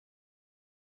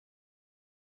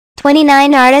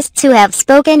29 artists who have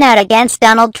spoken out against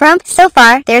Donald Trump. So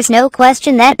far, there's no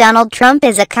question that Donald Trump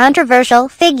is a controversial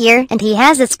figure, and he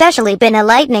has especially been a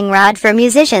lightning rod for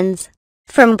musicians.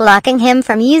 From blocking him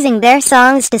from using their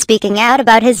songs to speaking out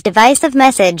about his divisive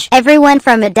message, everyone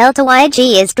from Adele to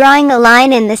YG is drawing a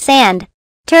line in the sand.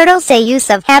 Turtles say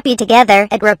use of "Happy Together"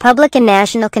 at Republican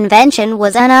National Convention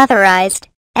was unauthorized.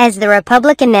 As the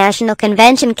Republican National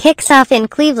Convention kicks off in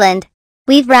Cleveland,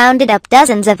 we've rounded up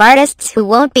dozens of artists who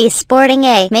won't be sporting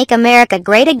a "Make America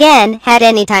Great Again" hat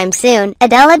anytime soon.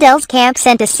 Adele's camp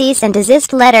sent a cease and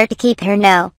desist letter to keep her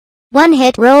no. One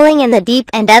hit "Rolling in the Deep"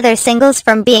 and other singles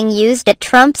from being used at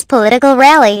Trump's political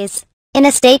rallies. In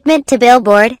a statement to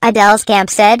Billboard, Adele's camp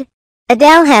said,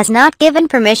 Adele has not given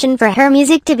permission for her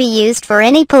music to be used for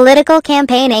any political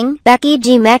campaigning. Becky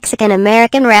G.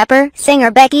 Mexican-American rapper,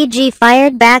 singer Becky G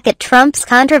fired back at Trump's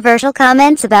controversial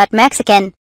comments about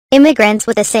Mexican immigrants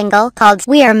with a single called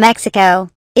 "We Are Mexico."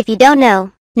 If you don't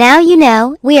know, now you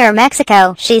know. "We Are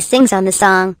Mexico," she sings on the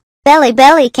song.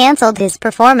 Belly canceled his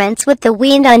performance with The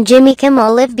Weeknd on Jimmy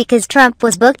Kimmel Live because Trump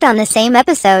was booked on the same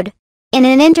episode. In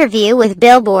an interview with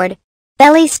Billboard,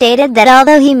 Belly stated that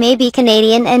although he may be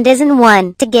Canadian and isn't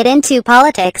one to get into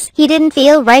politics, he didn't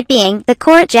feel right being the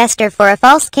court jester for a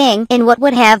false king in what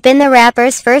would have been the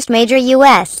rapper's first major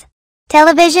U.S.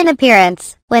 television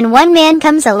appearance. When one man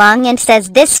comes along and says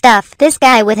this stuff, this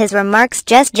guy with his remarks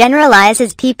just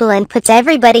generalizes people and puts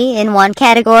everybody in one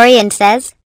category and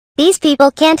says, these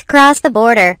people can't cross the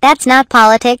border. That's not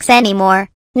politics anymore.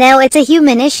 Now it's a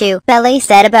human issue, Belly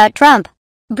said about Trump.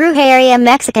 Brujeria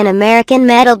Mexican-American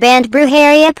metal band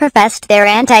Brujeria professed their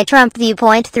anti-Trump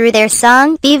viewpoint through their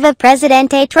song Viva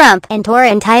Presidente Trump and tour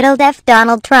entitled F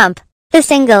Donald Trump. The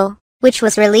single, which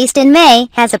was released in May,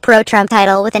 has a pro-Trump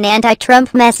title with an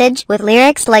anti-Trump message with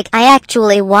lyrics like "I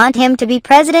actually want him to be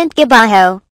President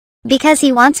Gabajo. Because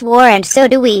he wants war and so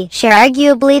do we." Cher,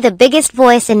 arguably the biggest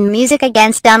voice in music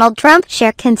against Donald Trump,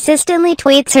 Cher consistently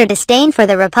tweets her disdain for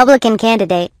the Republican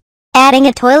candidate, adding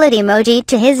a toilet emoji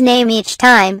to his name each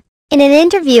time. In an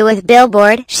interview with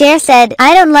Billboard, Cher said,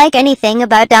 "I don't like anything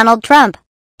about Donald Trump.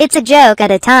 It's a joke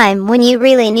at a time when you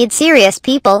really need serious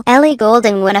people." Ellie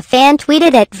Goulding, when a fan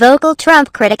tweeted at vocal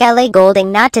Trump critic Ellie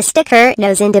Goulding not to stick her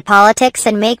nose into politics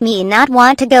and make me not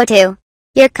want to go to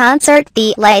your concert,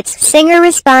 the Lights singer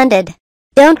responded,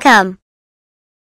 "Don't come."